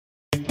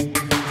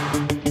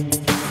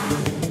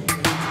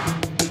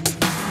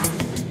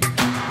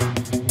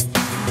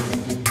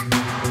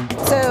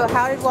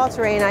did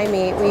Walter Ray and I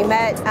meet? We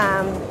met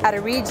at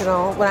a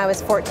regional when I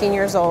was 14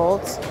 years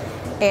old,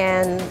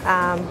 and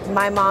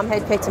my mom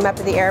had picked him up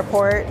at the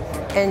airport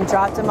and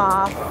dropped him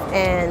off,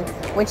 and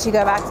when she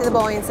got back to the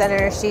bowling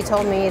center, she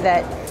told me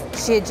that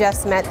she had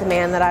just met the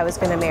man that I was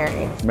going to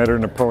marry. Met her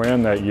in the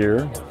Pro-Am that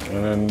year,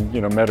 and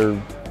then, met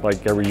her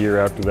like every year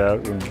after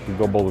that when we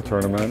go bowl the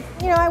tournament.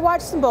 I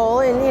watched him bowl,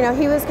 and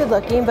he was good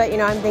looking, but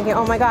I'm thinking,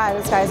 oh my God,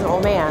 this guy's an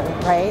old man,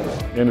 right?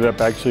 Ended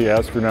up actually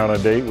asking her out on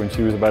a date when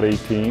she was about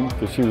 18,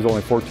 because she was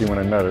only 14 when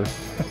I met her.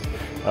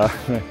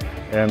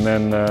 And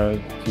then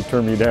she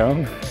turned me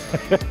down.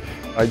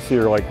 I'd see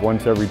her like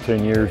once every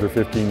 10 years or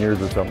 15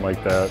 years or something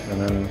like that. And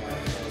then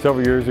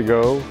several years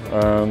ago,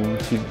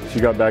 she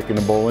got back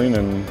into bowling,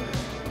 and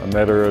I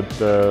met her at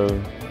the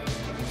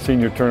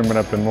senior tournament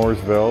up in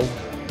Mooresville.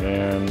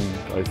 And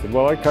I said,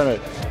 well, I kind of,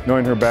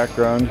 knowing her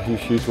background,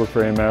 she used to work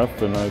for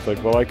AMF, and I was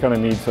like, well, I kind of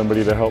need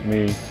somebody to help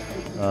me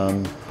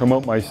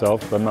promote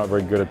myself. I'm not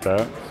very good at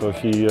that. So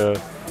she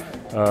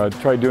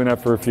tried doing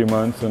that for a few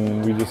months,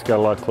 and we just got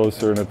a lot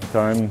closer. And at the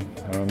time,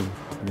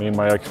 me and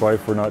my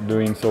ex-wife were not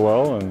doing so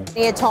well. And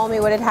he had told me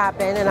what had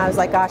happened, and I was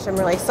like, gosh, I'm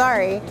really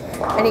sorry.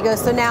 And he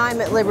goes, so now I'm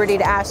at liberty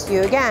to ask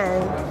you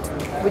again,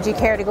 would you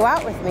care to go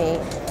out with me?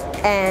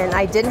 And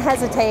I didn't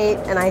hesitate,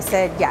 and I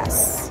said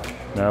yes.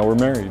 Now we're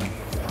married.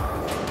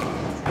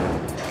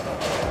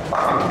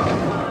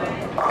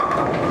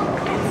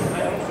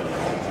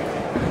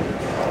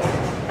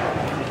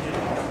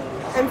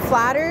 I'm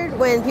flattered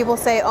when people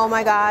say, oh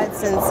my God,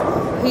 since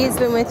he's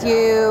been with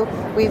you,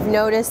 we've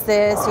noticed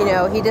this,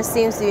 he just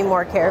seems to be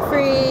more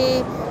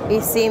carefree.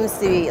 He seems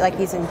to be like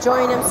he's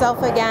enjoying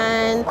himself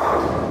again,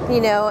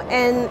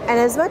 and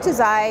as much as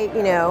I,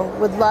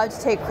 would love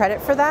to take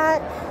credit for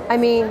that, I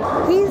mean,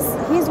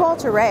 he's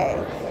Walter Ray,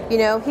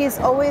 he's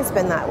always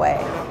been that way.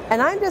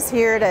 And I'm just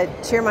here to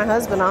cheer my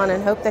husband on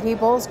and hope that he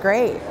bowls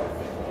great.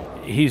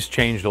 He's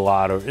changed a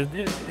lot,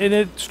 and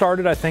it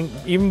started, I think,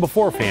 even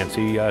before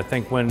Fancy. I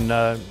think when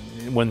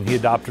he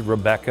adopted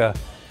Rebecca,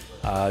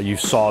 you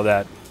saw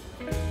that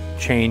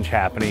change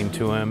happening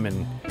to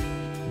him.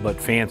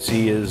 But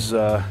Fancy is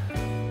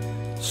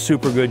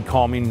super good,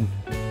 calming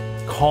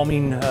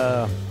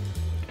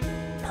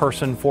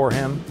person for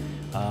him.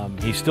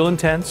 He's still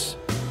intense,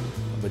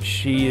 but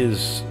she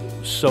is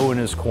so in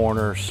his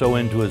corner, so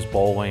into his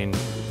bowling,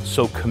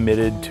 so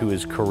committed to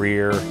his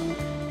career,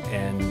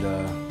 and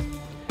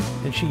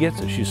she gets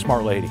it. She's a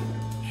smart lady.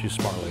 She's a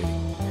smart lady.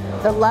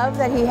 The love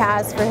that he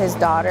has for his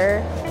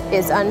daughter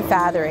is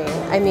unfathoming.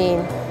 I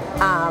mean,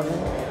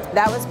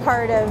 that was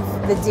part of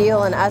the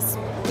deal in us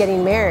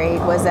getting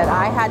married, was that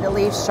I had to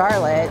leave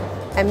Charlotte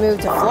and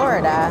move to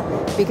Florida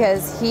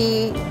because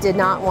he did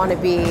not want to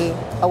be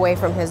away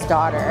from his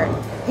daughter.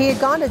 He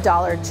had gone to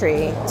Dollar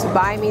Tree to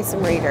buy me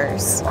some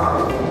readers,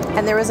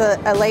 and there was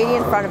a lady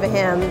in front of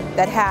him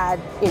that had,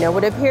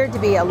 what appeared to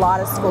be a lot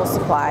of school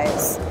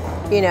supplies,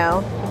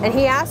 and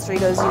he asked her, he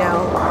goes,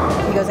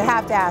 I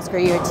have to ask, are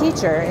you a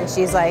teacher? And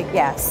she's like,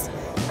 yes.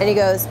 And he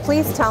goes,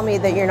 please tell me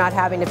that you're not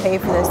having to pay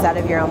for this out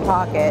of your own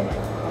pocket.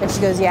 And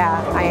she goes,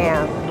 yeah, I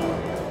am.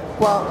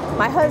 Well,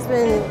 my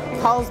husband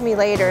calls me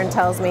later and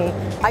tells me,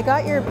 I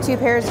got your 2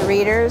 pairs of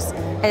readers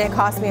and it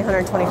cost me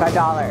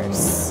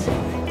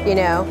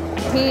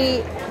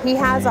 $125. He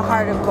has a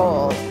heart of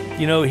gold.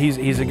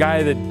 He's a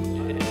guy that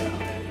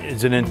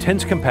is an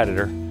intense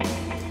competitor,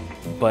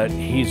 but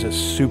he's a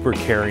super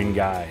caring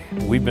guy.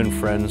 We've been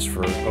friends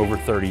for over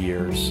 30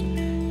 years,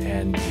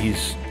 and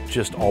he's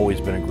just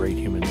always been a great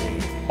human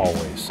being,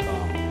 always.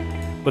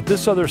 But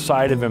this other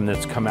side of him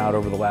that's come out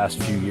over the last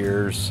few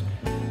years,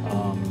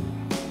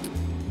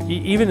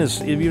 even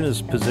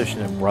his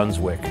position at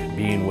Brunswick,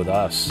 being with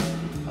us,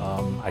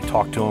 I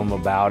talked to him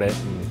about it,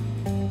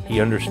 and he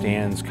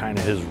understands kind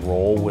of his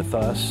role with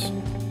us,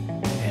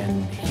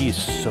 and he's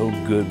so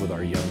good with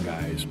our young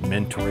guys,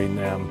 mentoring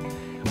them.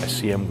 I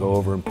see him go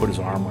over and put his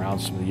arm around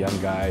some of the young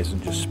guys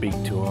and just speak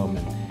to them,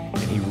 and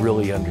he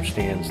really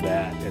understands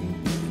that. And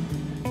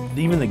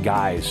even the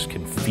guys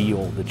can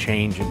feel the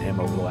change in him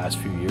over the last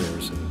few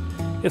years.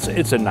 And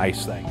it's a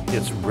nice thing.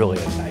 It's really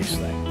a nice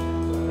thing.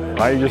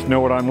 I just know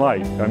what I'm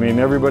like. I mean,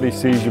 everybody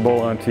sees you bowl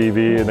on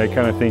TV, and they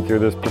kind of think you're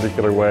this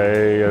particular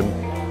way. And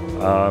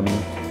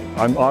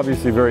I'm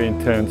obviously very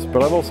intense,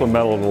 but I've also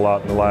mellowed a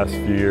lot in the last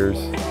few years.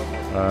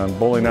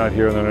 Bowling out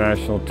here on the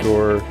national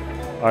tour,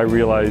 I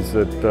realize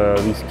that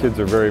these kids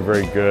are very,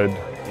 very good,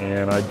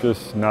 and I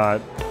just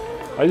don't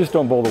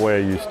bowl the way I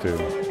used to.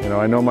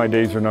 I know my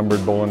days are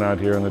numbered bowling out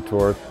here on the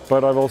tour,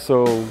 but I've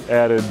also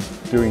added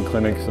doing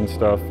clinics and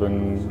stuff,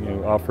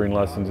 and offering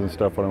lessons and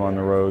stuff when I'm on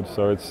the road.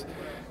 So it's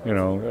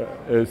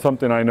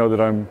something I know that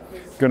I'm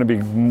going to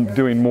be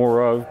doing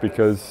more of,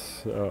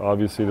 because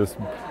obviously this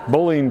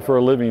bowling for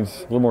a living is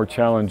a little more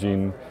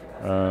challenging,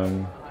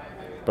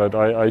 but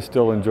I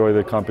still enjoy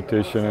the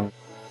competition.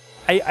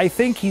 I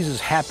think he's as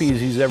happy as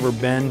he's ever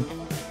been,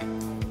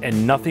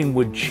 and nothing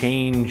would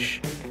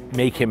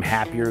make him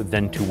happier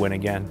than to win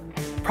again.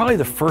 Probably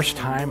the first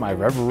time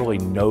I've ever really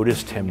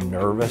noticed him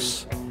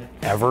nervous,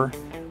 ever,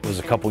 was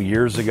a couple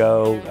years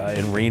ago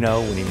in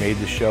Reno when he made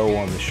the show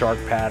on the shark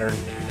pattern.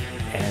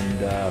 And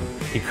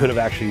he could have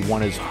actually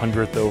won his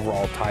 100th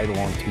overall title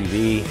on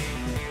TV,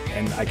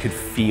 and I could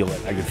feel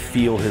it. I could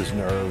feel his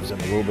nerves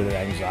and a little bit of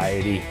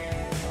anxiety.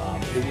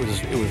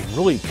 It was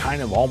really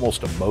kind of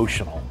almost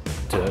emotional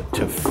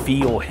to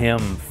feel him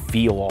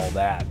feel all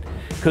that,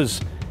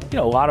 because you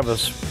know, a lot of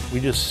us,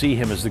 we just see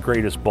him as the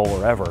greatest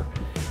bowler ever,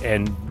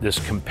 and this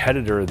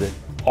competitor that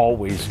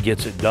always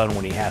gets it done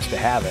when he has to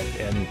have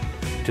it. And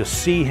to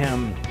see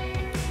him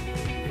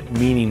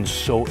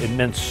it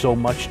meant so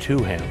much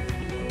to him.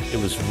 It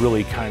was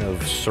really kind of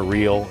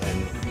surreal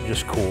and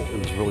just cool. It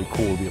was really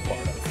cool to be a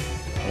part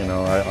of. You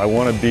know, I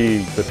want to be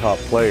the top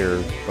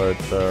player,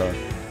 but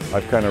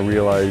I've kind of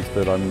realized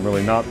that I'm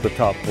really not the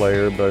top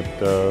player, but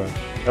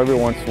every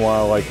once in a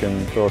while I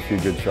can throw a few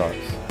good shots.